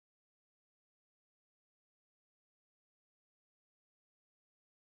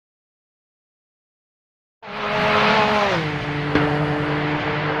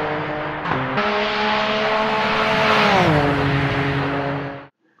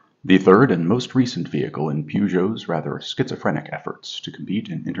The third and most recent vehicle in Peugeot's rather schizophrenic efforts to compete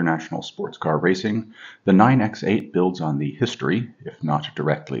in international sports car racing, the 9X8 builds on the history, if not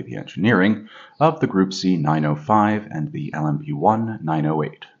directly the engineering, of the Group C 905 and the LMP1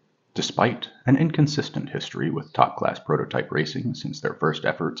 908. Despite an inconsistent history with top-class prototype racing since their first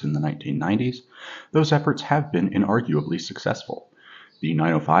efforts in the 1990s, those efforts have been inarguably successful. The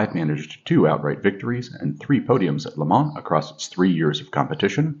 905 managed 2 outright victories and 3 podiums at Le Mans across its 3 years of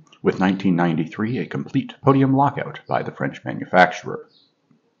competition, with 1993 a complete podium lockout by the French manufacturer.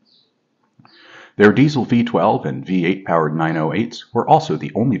 Their diesel V12 and V8 powered 908s were also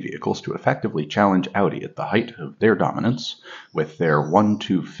the only vehicles to effectively challenge Audi at the height of their dominance, with their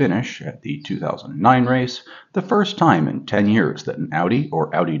 1-2 finish at the 2009 race, the first time in 10 years that an Audi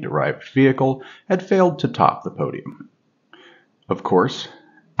or Audi-derived vehicle had failed to top the podium. Of course,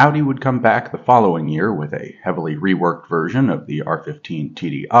 Audi would come back the following year with a heavily reworked version of the R15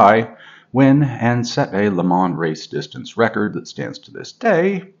 TDI, win and set a Le Mans race distance record that stands to this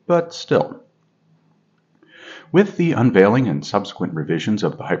day, but still. With the unveiling and subsequent revisions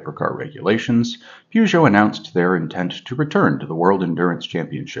of the Hypercar regulations, Peugeot announced their intent to return to the World Endurance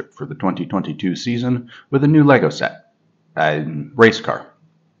Championship for the 2022 season with a new Lego set, a race car.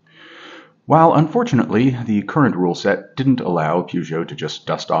 While unfortunately the current rule set didn't allow Peugeot to just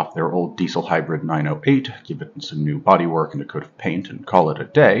dust off their old diesel hybrid 908, give it some new bodywork and a coat of paint and call it a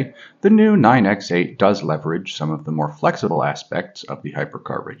day, the new 9X8 does leverage some of the more flexible aspects of the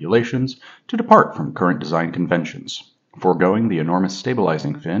hypercar regulations to depart from current design conventions, foregoing the enormous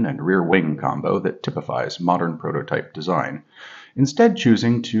stabilizing fin and rear wing combo that typifies modern prototype design, instead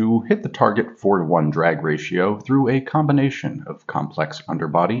choosing to hit the target 4-to-1 drag ratio through a combination of complex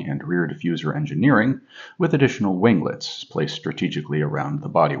underbody and rear diffuser engineering with additional winglets placed strategically around the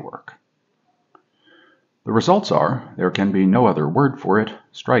bodywork. The results are, there can be no other word for it,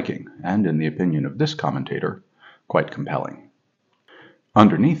 striking, and in the opinion of this commentator, quite compelling.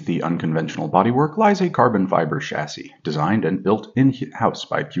 Underneath the unconventional bodywork lies a carbon fiber chassis, designed and built in-house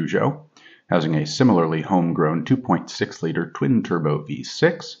by Peugeot, housing a similarly homegrown 2.6-liter twin-turbo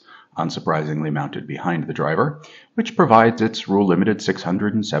V6, unsurprisingly mounted behind the driver, which provides its rule-limited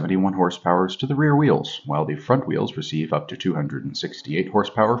 671 horsepower to the rear wheels, while the front wheels receive up to 268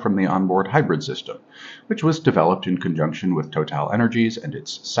 horsepower from the onboard hybrid system, which was developed in conjunction with TotalEnergies and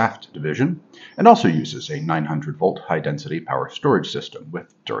its SAFT division, and also uses a 900-volt high-density power storage system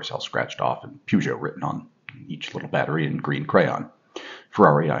with Duracell scratched off and Peugeot written on each little battery in green crayon.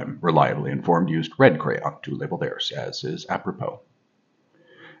 Ferrari, I am reliably informed, used red crayon to label theirs, as is apropos.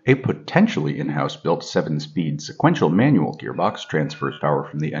 A potentially in-house built 7-speed sequential manual gearbox transfers power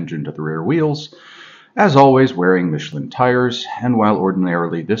from the engine to the rear wheels, as always wearing Michelin tires, and while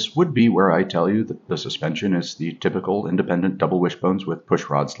ordinarily this would be where I tell you that the suspension is the typical independent double wishbones with push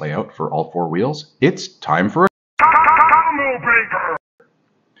rods layout for all 4 wheels, it's time for a combo breaker!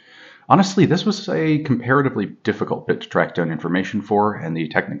 Honestly, this was a comparatively difficult bit to track down information for, and the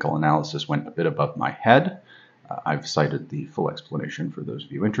technical analysis went a bit above my head. I've cited the full explanation for those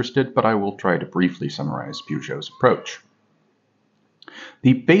of you interested, but I will try to briefly summarize Peugeot's approach.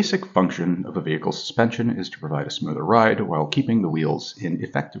 The basic function of a vehicle's suspension is to provide a smoother ride while keeping the wheels in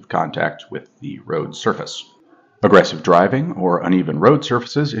effective contact with the road surface. Aggressive driving or uneven road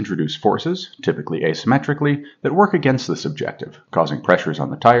surfaces introduce forces, typically asymmetrically, that work against this objective, causing pressures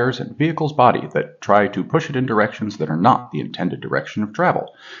on the tires and vehicle's body that try to push it in directions that are not the intended direction of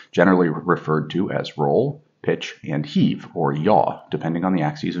travel, generally referred to as roll, pitch, and heave, or yaw, depending on the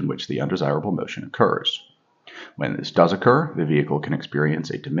axes in which the undesirable motion occurs. When this does occur, the vehicle can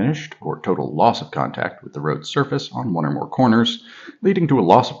experience a diminished or total loss of contact with the road surface on one or more corners, leading to a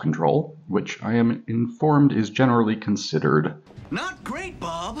loss of control, which I am informed is generally considered not great,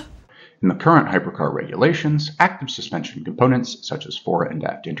 Bob. In the current hypercar regulations, active suspension components such as fore and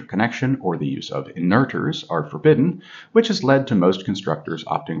aft interconnection or the use of inerters are forbidden, which has led to most constructors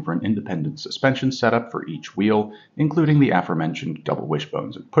opting for an independent suspension setup for each wheel, including the aforementioned double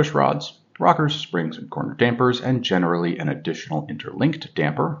wishbones and push rods, rockers, springs, and corner dampers, and generally an additional interlinked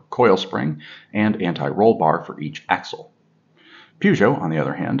damper, coil spring, and anti-roll bar for each axle. Peugeot, on the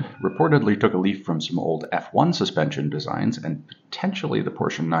other hand, reportedly took a leaf from some old F1 suspension designs and potentially the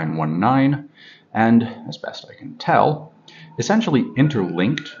Porsche 919, and, as best I can tell, essentially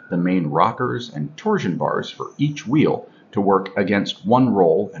interlinked the main rockers and torsion bars for each wheel to work against one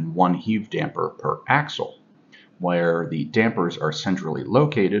roll and one heave damper per axle, where the dampers are centrally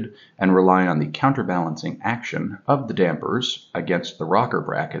located and rely on the counterbalancing action of the dampers against the rocker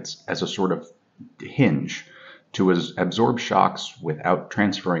brackets as a sort of hinge to absorb shocks without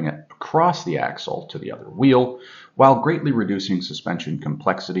transferring it across the axle to the other wheel, while greatly reducing suspension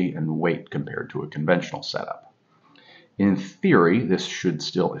complexity and weight compared to a conventional setup. In theory, this should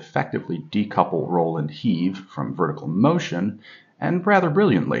still effectively decouple roll and heave from vertical motion, and rather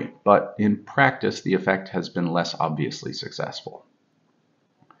brilliantly, but in practice the effect has been less obviously successful.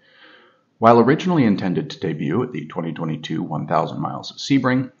 While originally intended to debut at the 2022 1000 miles of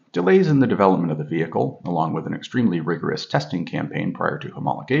Sebring, delays in the development of the vehicle, along with an extremely rigorous testing campaign prior to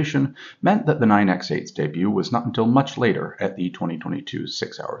homologation, meant that the 9X8's debut was not until much later at the 2022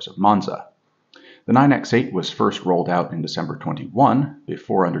 6 Hours of Monza. The 9X8 was first rolled out in December 21,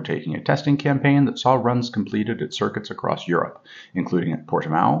 before undertaking a testing campaign that saw runs completed at circuits across Europe, including at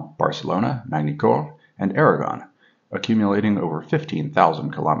Portimao, Barcelona, Magny-Cours, and Aragon, accumulating over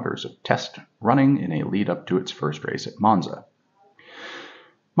 15,000 kilometers of test running in a lead-up to its first race at Monza.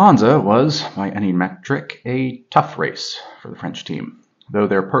 Monza was, by any metric, a tough race for the French team, though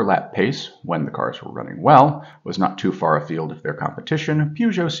their per-lap pace, when the cars were running well, was not too far afield of their competition.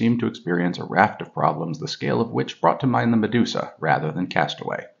 Peugeot seemed to experience a raft of problems, the scale of which brought to mind the Medusa rather than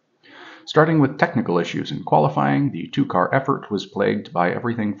Castaway. Starting with technical issues in qualifying, the two-car effort was plagued by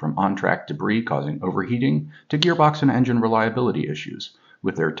everything from on-track debris causing overheating to gearbox and engine reliability issues,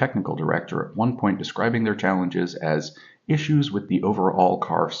 with their technical director at one point describing their challenges as issues with the overall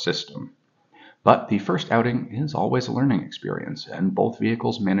car system. But the first outing is always a learning experience, and both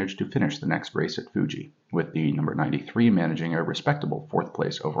vehicles managed to finish the next race at Fuji, with the number 93 managing a respectable fourth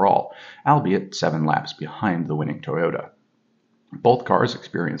place overall, albeit 7 laps behind the winning Toyota. Both cars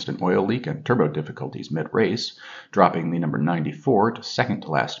experienced an oil leak and turbo difficulties mid-race, dropping the number 94 to second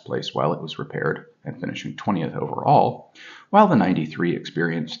to last place while it was repaired and finishing 20th overall, while the 93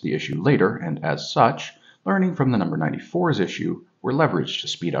 experienced the issue later and, as such, learning from the number 94's issue, were leveraged to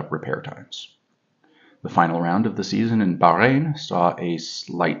speed up repair times. The final round of the season in Bahrain saw a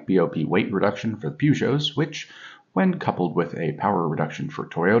slight BOP weight reduction for the Peugeots, which, when coupled with a power reduction for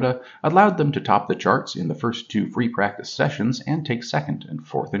Toyota, allowed them to top the charts in the first 2 free practice sessions and take second and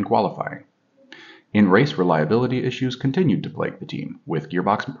fourth in qualifying. In-race reliability issues continued to plague the team, with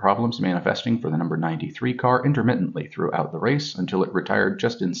gearbox problems manifesting for the number 93 car intermittently throughout the race until it retired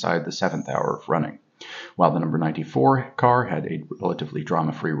just inside the 7th hour of running, while the number 94 car had a relatively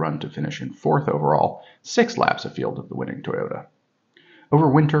drama-free run to finish in 4th overall, 6 laps afield of the winning Toyota. Over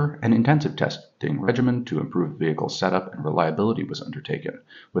winter, an intensive testing regimen to improve vehicle setup and reliability was undertaken,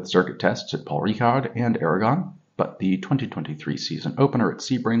 with circuit tests at Paul Ricard and Aragon, but the 2023 season opener at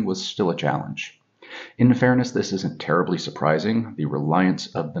Sebring was still a challenge. In fairness, this isn't terribly surprising. The reliance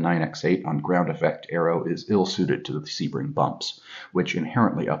of the 9X8 on ground effect aero is ill-suited to the Sebring bumps, which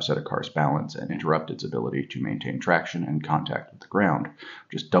inherently upset a car's balance and interrupt its ability to maintain traction and contact with the ground,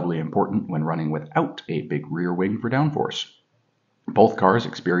 which is doubly important when running without a big rear wing for downforce. Both cars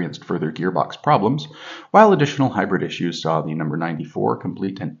experienced further gearbox problems, while additional hybrid issues saw the number 94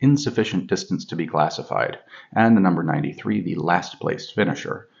 complete an insufficient distance to be classified, and the number 93 the last place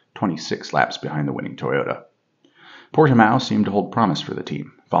finisher, 26 laps behind the winning Toyota. Portimao seemed to hold promise for the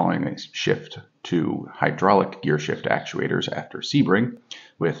team, following a shift to hydraulic gear shift actuators after Sebring,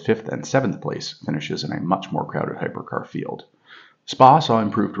 with 5th and 7th place finishes in a much more crowded hypercar field. Spa saw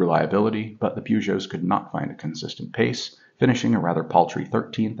improved reliability, but the Peugeots could not find a consistent pace, finishing a rather paltry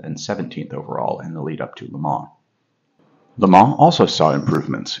 13th and 17th overall in the lead-up to Le Mans. Le Mans also saw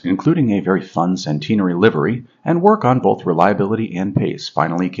improvements, including a very fun centenary livery, and work on both reliability and pace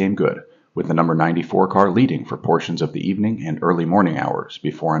finally came good, with the number 94 car leading for portions of the evening and early morning hours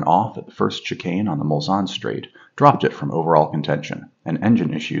before an off at the first chicane on the Mulsanne straight dropped it from overall contention, and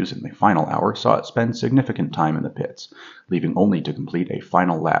engine issues in the final hour saw it spend significant time in the pits, leaving only to complete a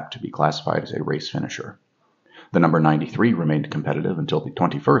final lap to be classified as a race finisher. The number 93 remained competitive until the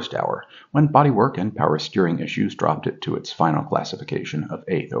 21st hour, when bodywork and power steering issues dropped it to its final classification of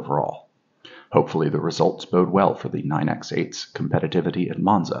 8th overall. Hopefully the results bode well for the 9X8's competitivity at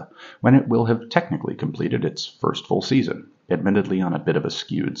Monza, when it will have technically completed its first full season, admittedly on a bit of a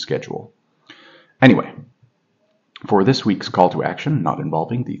skewed schedule. Anyway, for this week's call to action, not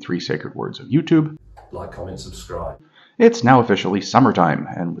involving the 3 sacred words of YouTube, like, comment, subscribe. It's now officially summertime,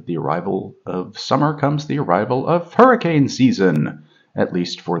 and with the arrival of summer comes the arrival of hurricane season, at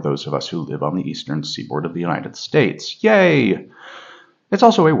least for those of us who live on the eastern seaboard of the United States. Yay! It's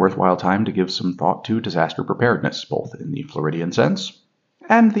also a worthwhile time to give some thought to disaster preparedness, both in the Floridian sense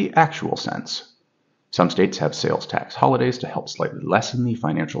and the actual sense. Some states have sales tax holidays to help slightly lessen the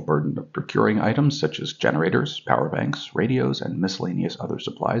financial burden of procuring items such as generators, power banks, radios, and miscellaneous other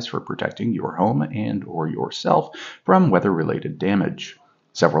supplies for protecting your home and or yourself from weather-related damage.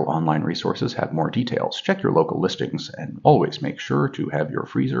 Several online resources have more details. Check your local listings and always make sure to have your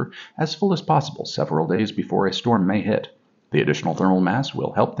freezer as full as possible several days before a storm may hit. The additional thermal mass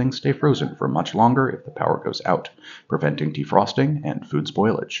will help things stay frozen for much longer if the power goes out, preventing defrosting and food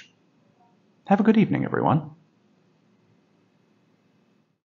spoilage. Have a good evening, everyone.